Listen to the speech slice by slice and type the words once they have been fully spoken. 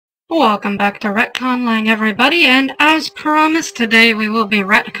Welcome back to Retconlang, everybody, and as promised, today we will be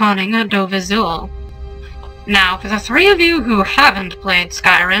retconning a Dovahzul. Now, for the three of you who haven't played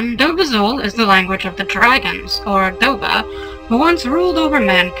Skyrim, Dovahzul is the language of the dragons, or Dova, who once ruled over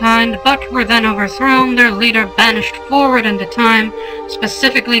mankind, but were then overthrown, their leader banished forward into time,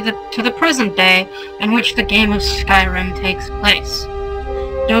 specifically to the present day, in which the game of Skyrim takes place.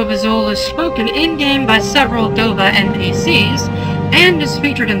 Dovahzul is spoken in-game by several Dova NPCs, and is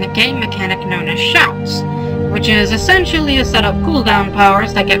featured in the game mechanic known as shouts, which is essentially a set of cooldown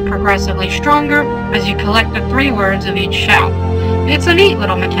powers that get progressively stronger as you collect the 3 words of each shout. It's a neat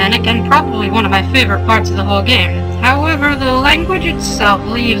little mechanic and probably one of my favorite parts of the whole game. However, the language itself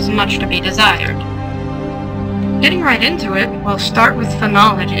leaves much to be desired. Getting right into it, we'll start with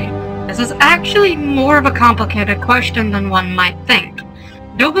phonology. This is actually more of a complicated question than one might think.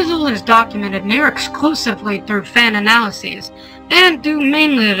 Dovahzul is documented near exclusively through fan analyses, and due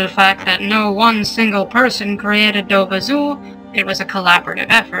mainly to the fact that no one single person created Dovahzul, it was a collaborative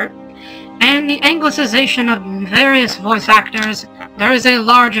effort, and the anglicization of various voice actors, there is a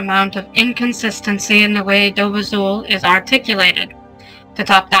large amount of inconsistency in the way Dovahzul is articulated. To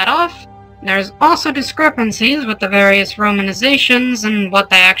top that off, there's also discrepancies with the various romanizations and what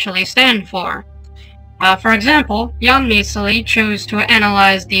they actually stand for. For example, Jan Measely chose to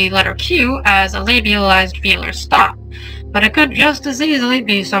analyze the letter Q as a labialized velar stop, but it could just as easily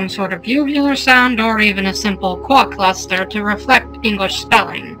be some sort of uvular sound or even a simple qua cluster to reflect English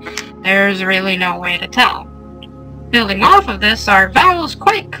spelling. There's really no way to tell. Building off of this, our vowels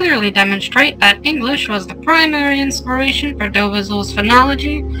quite clearly demonstrate that English was the primary inspiration for Dovahzul's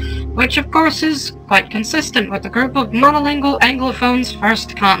phonology, which of course is quite consistent with the group of monolingual Anglophones' first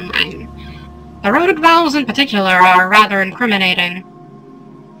conlang. The rhotic vowels in particular are rather incriminating.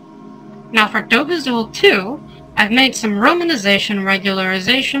 Now for Dovahzul 2, I've made some romanization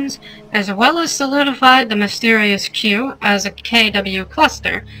regularizations, as well as solidified the mysterious Q as a KW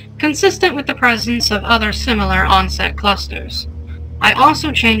cluster, consistent with the presence of other similar onset clusters. I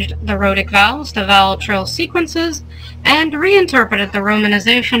also changed the rhotic vowels to vowel trill sequences, and reinterpreted the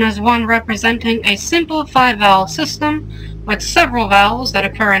romanization as one representing a simple 5-vowel system, with several vowels that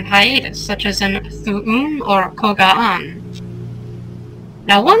occur in hiatus, such as in thu'um or koga'an.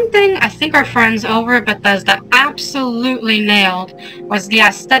 Now, one thing I think our friends over at Bethesda absolutely nailed was the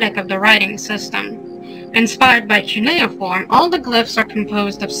aesthetic of the writing system. Inspired by cuneiform, all the glyphs are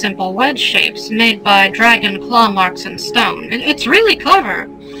composed of simple wedge shapes made by dragon claw marks in stone. It's really clever,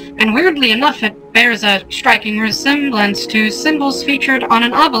 and weirdly enough it bears a striking resemblance to symbols featured on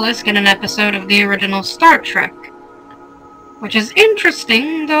an obelisk in an episode of the original Star Trek. Which is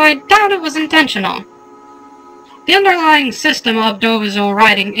interesting, though I doubt it was intentional. The underlying system of Dovahzul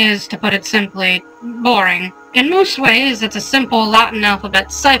writing is, to put it simply, boring. In most ways, it's a simple Latin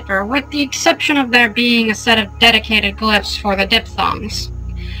alphabet cipher, with the exception of there being a set of dedicated glyphs for the diphthongs.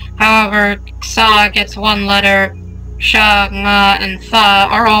 However, Xa gets one letter, Sha, Nga, and Tha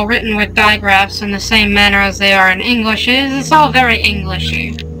are all written with digraphs in the same manner as they are in English. It's all very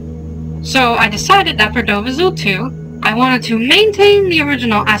Englishy. So I decided that for Dovahzul 2, I wanted to maintain the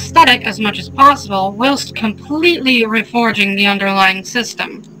original aesthetic as much as possible, whilst completely reforging the underlying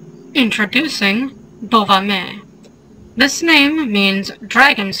system. Introducing Dovahme. This name means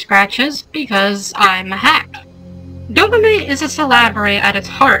dragon scratches because I'm a hack. Dovahme is a syllabary at its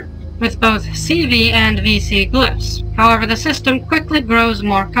heart, with both CV and VC glyphs. However, the system quickly grows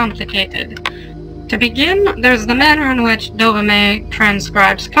more complicated. To begin, there's the manner in which Dovahme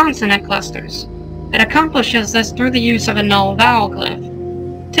transcribes consonant clusters. It accomplishes this through the use of a null vowel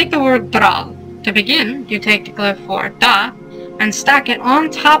glyph. Take the word dral. To begin, you take the glyph for da, and stack it on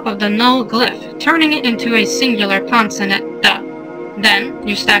top of the null glyph, turning it into a singular consonant da. Then,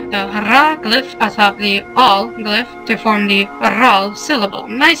 you stack the ra glyph atop the al glyph to form the ral syllable.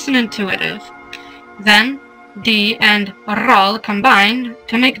 Nice and intuitive. Then, d and ral combined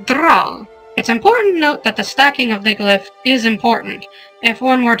to make dral. It's important to note that the stacking of the glyph is important. If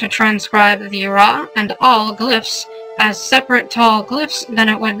one were to transcribe the ra and al glyphs as separate tall glyphs, then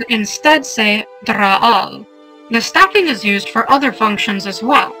it would instead say dra'al. The stacking is used for other functions as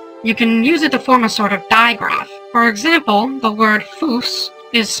well. You can use it to form a sort of digraph. For example, the word fus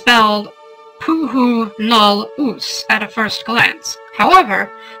is spelled puhu null us at a first glance. However,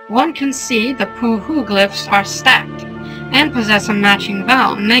 one can see the puhu glyphs are stacked and possess a matching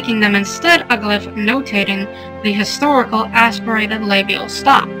vowel, making them instead a glyph notating the historical aspirated labial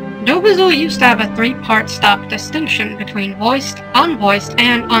stop. Dovahzul used to have a 3-part stop distinction between voiced, unvoiced,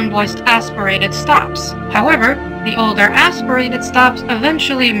 and unvoiced aspirated stops. However, the older aspirated stops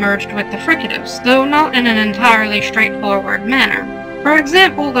eventually merged with the fricatives, though not in an entirely straightforward manner. For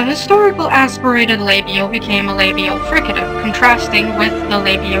example, the historical aspirated labial became a labial fricative, contrasting with the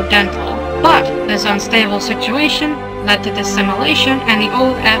labiodental. But this unstable situation led to dissimilation, and the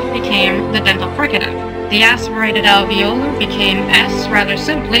old F became the dental fricative. The aspirated alveolar became S rather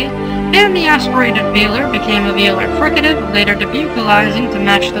simply, and the aspirated velar became a velar fricative, later debuccalizing to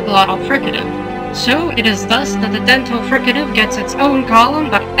match the glottal fricative. So it is thus that the dental fricative gets its own column,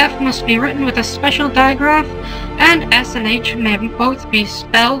 but F must be written with a special digraph, and S and H may both be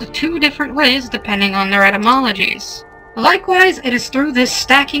spelled two different ways depending on their etymologies. Likewise, it is through this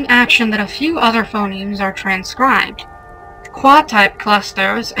stacking action that a few other phonemes are transcribed. Qua-type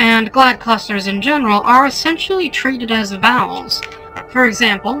clusters, and glide clusters in general, are essentially treated as vowels. For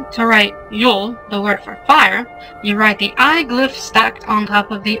example, to write yol, the word for fire, you write the I glyph stacked on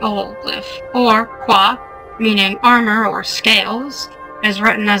top of the ol glyph. Or qua, meaning armor or scales, is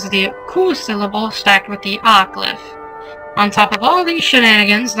written as the ku syllable stacked with the a glyph. On top of all these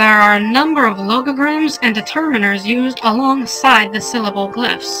shenanigans, there are a number of logograms and determiners used alongside the syllable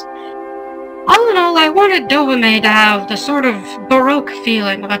glyphs. All in all, I wanted Dovahzul to have the sort of Baroque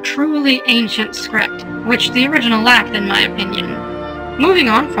feeling of a truly ancient script, which the original lacked in my opinion. Moving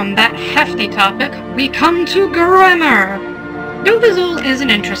on from that hefty topic, we come to grammar. Dovahzul is an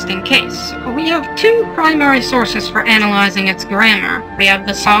interesting case. We have two primary sources for analyzing its grammar. We have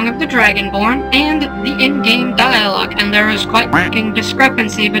the Song of the Dragonborn and the in-game dialogue, and there is quite a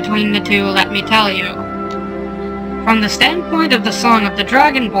discrepancy between the two, let me tell you. From the standpoint of the Song of the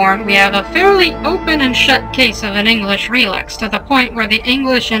Dragonborn, we have a fairly open and shut case of an English relix, to the point where the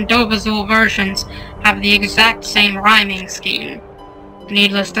English and Dovahzul versions have the exact same rhyming scheme.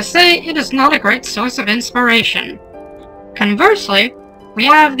 Needless to say, it is not a great source of inspiration. Conversely, we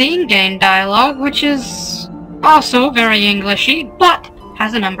have the in-game dialogue, which is also very Englishy, but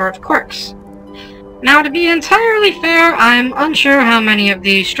has a number of quirks. Now, to be entirely fair, I'm unsure how many of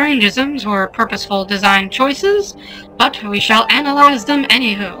these strangisms were purposeful design choices, but we shall analyze them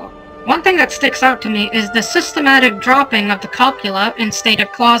anywho. One thing that sticks out to me is the systematic dropping of the copula in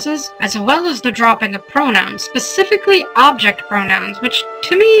stative clauses, as well as the dropping of pronouns, specifically object pronouns, which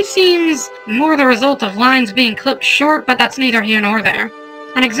to me seems more the result of lines being clipped short, but that's neither here nor there.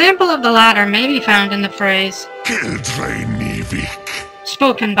 An example of the latter may be found in the phrase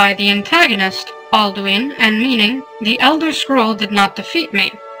spoken by the antagonist, Alduin, and meaning, "The Elder Scroll did not defeat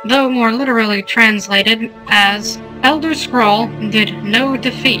me," though more literally translated as, "Elder Scroll did no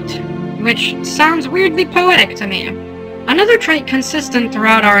defeat," which sounds weirdly poetic to me. Another trait consistent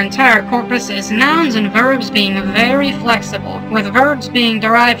throughout our entire corpus is nouns and verbs being very flexible, with verbs being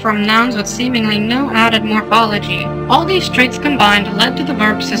derived from nouns with seemingly no added morphology. All these traits combined led to the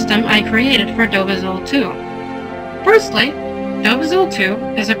verb system I created for Dovahzul 2. Firstly, Dovahzul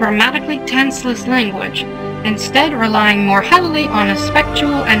 2 is a grammatically tenseless language, instead relying more heavily on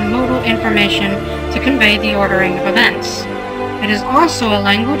aspectual and modal information to convey the ordering of events. It is also a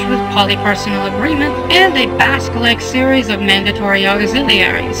language with polypersonal agreement and a Basque-like series of mandatory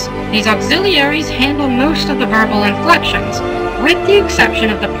auxiliaries. These auxiliaries handle most of the verbal inflections, with the exception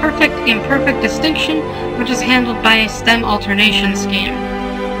of the perfect-imperfect distinction, which is handled by a stem alternation scheme.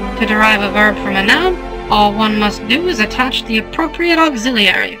 To derive a verb from a noun, all one must do is attach the appropriate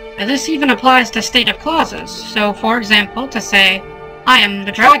auxiliary. This even applies to stative clauses, so for example, to say, "I am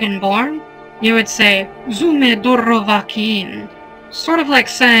the Dragonborn," you would say, "Zume Dorovakin," sort of like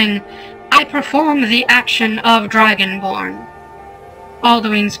saying, "I perform the action of Dragonborn."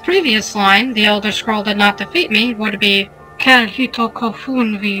 Alduin's previous line, "The Elder Scroll did not defeat me," would be, "Kel hito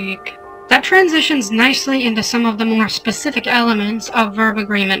kofunvig." That transitions nicely into some of the more specific elements of verb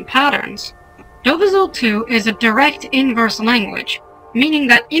agreement patterns. Dovahzul 2 is a direct inverse language, meaning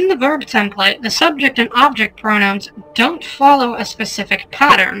that in the verb template, the subject and object pronouns don't follow a specific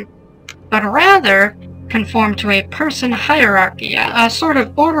pattern, but rather conform to a person hierarchy, a sort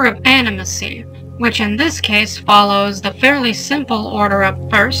of order of animacy, which in this case follows the fairly simple order of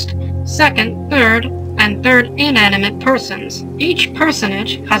first, second, third, and third inanimate persons. Each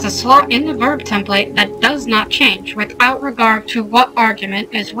personage has a slot in the verb template that does not change without regard to what argument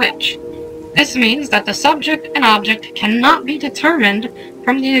is which. This means that the subject and object cannot be determined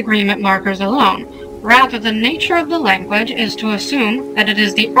from the agreement markers alone. Rather, the nature of the language is to assume that it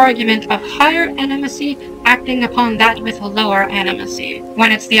is the argument of higher animacy acting upon that with lower animacy. When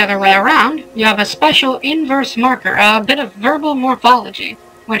it's the other way around, you have a special inverse marker, a bit of verbal morphology,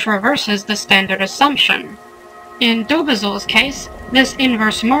 which reverses the standard assumption. In Dovahzul's case, this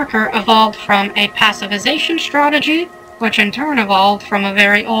inverse marker evolved from a passivization strategy, which in turn evolved from a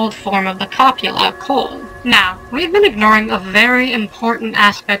very old form of the copula, kol. Now, we've been ignoring a very important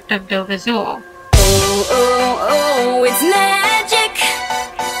aspect of Dovahzul. Oh, oh, oh, it's magic.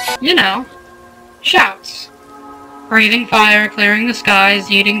 You know, shouts. Breathing fire, clearing the skies,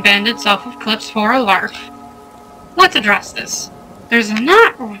 yeeting bandits off of cliffs for a lark. Let's address this. There's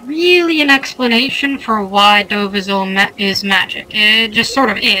not really an explanation for why Dovahzul is magic. It just sort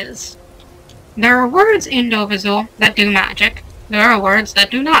of is. There are words in Dovahzul that do magic. There are words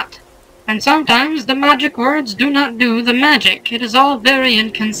that do not. And sometimes the magic words do not do the magic. It is all very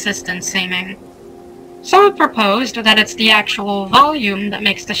inconsistent seeming. Some have proposed that it's the actual volume that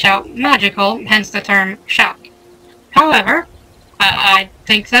makes the shout magical, hence the term shout. However, I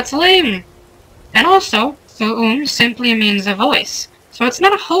think that's lame. And also, thu'um simply means a voice, so it's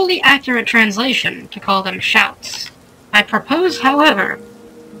not a wholly accurate translation to call them shouts. I propose, however,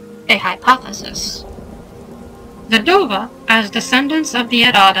 a hypothesis. The Dova, as descendants of the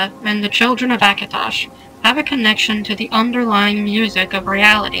Edada and the children of Akatosh, have a connection to the underlying music of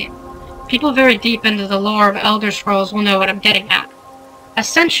reality. People very deep into the lore of Elder Scrolls will know what I'm getting at.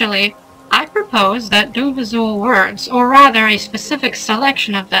 Essentially, I propose that Dovahzul words, or rather a specific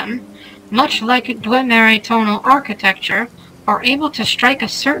selection of them, much like Dwemeri tonal architecture, are able to strike a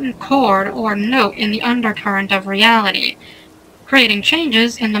certain chord or note in the undercurrent of reality, creating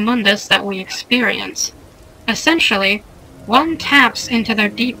changes in the mundus that we experience. Essentially, one taps into their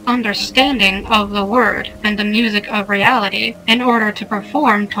deep understanding of the word and the music of reality in order to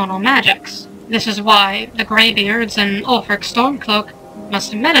perform tonal magics. This is why the Greybeards and Ulfric Stormcloak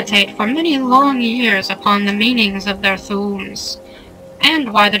must meditate for many long years upon the meanings of their thu'ums,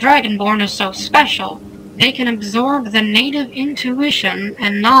 and why the Dragonborn is so special. They can absorb the native intuition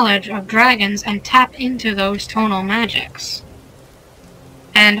and knowledge of dragons and tap into those tonal magics.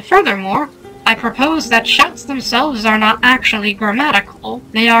 And furthermore, I propose that shouts themselves are not actually grammatical,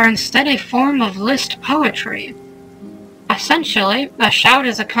 they are instead a form of list poetry. Essentially, a shout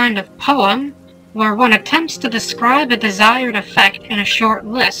is a kind of poem where one attempts to describe a desired effect in a short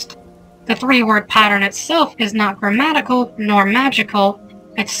list. The three-word pattern itself is not grammatical nor magical,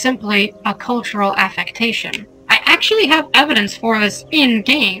 it's simply a cultural affectation. I actually have evidence for this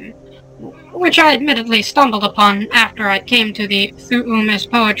in-game, which I admittedly stumbled upon after I came to the thu'um is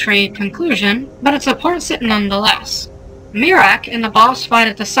poetry conclusion, but it supports it nonetheless. Miraak, in the boss fight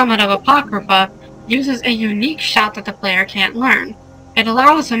at the summit of Apocrypha, uses a unique shout that the player can't learn. It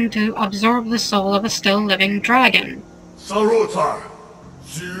allows him to absorb the soul of a still-living dragon. Sarotar,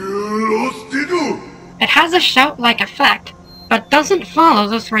 It has a shout-like effect, but doesn't follow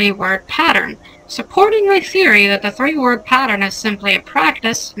the three-word pattern, supporting my theory that the three-word pattern is simply a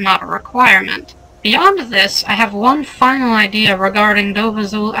practice, not a requirement. Beyond this, I have one final idea regarding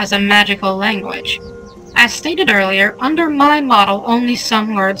Dovahzul as a magical language. As stated earlier, under my model only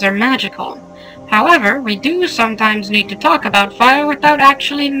some words are magical. However, we do sometimes need to talk about fire without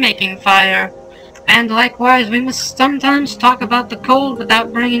actually making fire. And likewise, we must sometimes talk about the cold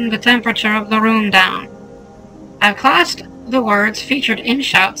without bringing the temperature of the room down. I've classed the words featured in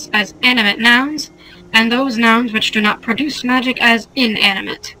shouts as animate nouns, and those nouns which do not produce magic as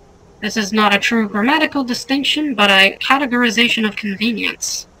inanimate. This is not a true grammatical distinction, but a categorization of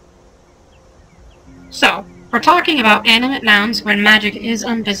convenience. So, for talking about animate nouns when magic is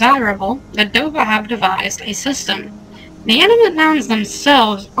undesirable, the Dova have devised a system. The animate nouns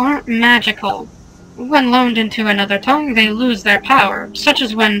themselves aren't magical. When loaned into another tongue, they lose their power, such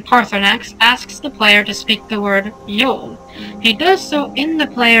as when Paarthurnax asks the player to speak the word Yol. He does so in the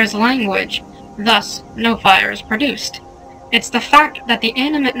player's language, thus no fire is produced. It's the fact that the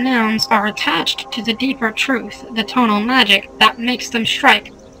animate nouns are attached to the deeper truth, the tonal magic, that makes them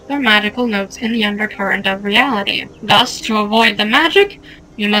strike their magical notes in the undercurrent of reality. Thus, to avoid the magic,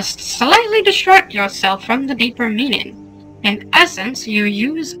 you must slightly distract yourself from the deeper meaning. In essence, you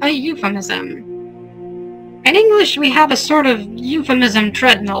use a euphemism. In English, we have a sort of euphemism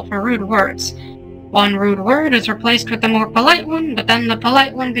treadmill for rude words. One rude word is replaced with a more polite one, but then the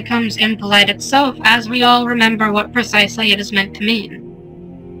polite one becomes impolite itself, as we all remember what precisely it is meant to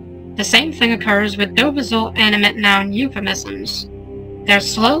mean. The same thing occurs with Dovahzul animate noun euphemisms. They're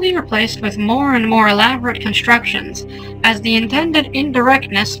slowly replaced with more and more elaborate constructions, as the intended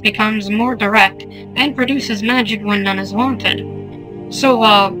indirectness becomes more direct, and produces magic when none is wanted. So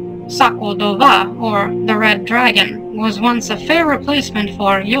while Sakwo Dova, or the Red Dragon, was once a fair replacement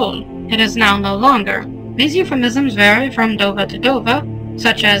for Yol, it is now no longer. These euphemisms vary from Dova to Dova,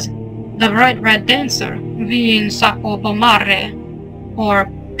 such as the Bright Red Dancer, Vin Sakwo Bomare, or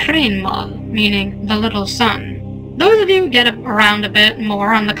Kreinmal, meaning the Little Sun. Those of you who get around a bit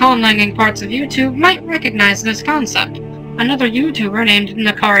more on the conlanging parts of YouTube might recognize this concept. Another YouTuber named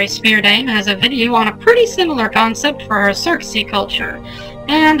Nakari Speardane has a video on a pretty similar concept for her Circe culture,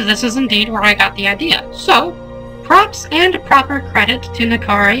 and this is indeed where I got the idea. So, Props and proper credit to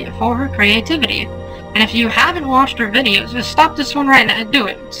Nakari for her creativity. And if you haven't watched her videos, just stop this one right now. Do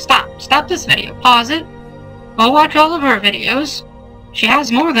it. Stop this video. Pause it. Go watch all of her videos. She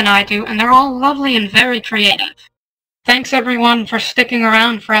has more than I do, and they're all lovely and very creative. Thanks everyone for sticking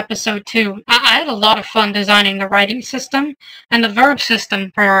around for episode 2. I had a lot of fun designing the writing system and the verb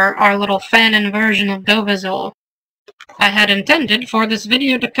system for our little fanon version of Dovahzul. I had intended for this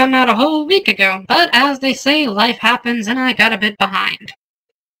video to come out a whole week ago, but as they say, life happens and I got a bit behind.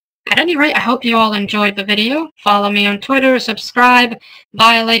 At any rate, I hope you all enjoyed the video. Follow me on Twitter, subscribe,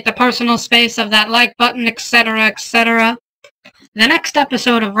 violate the personal space of that like button, etc., etc. The next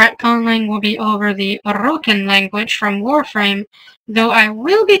episode of Retconlang will be over the Retconlang language from Warframe, though I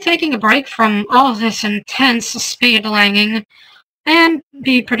will be taking a break from all this intense speedlanging and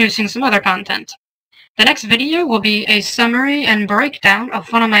be producing some other content. The next video will be a summary and breakdown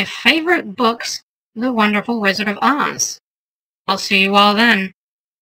of one of my favorite books, The Wonderful Wizard of Oz. I'll see you all then.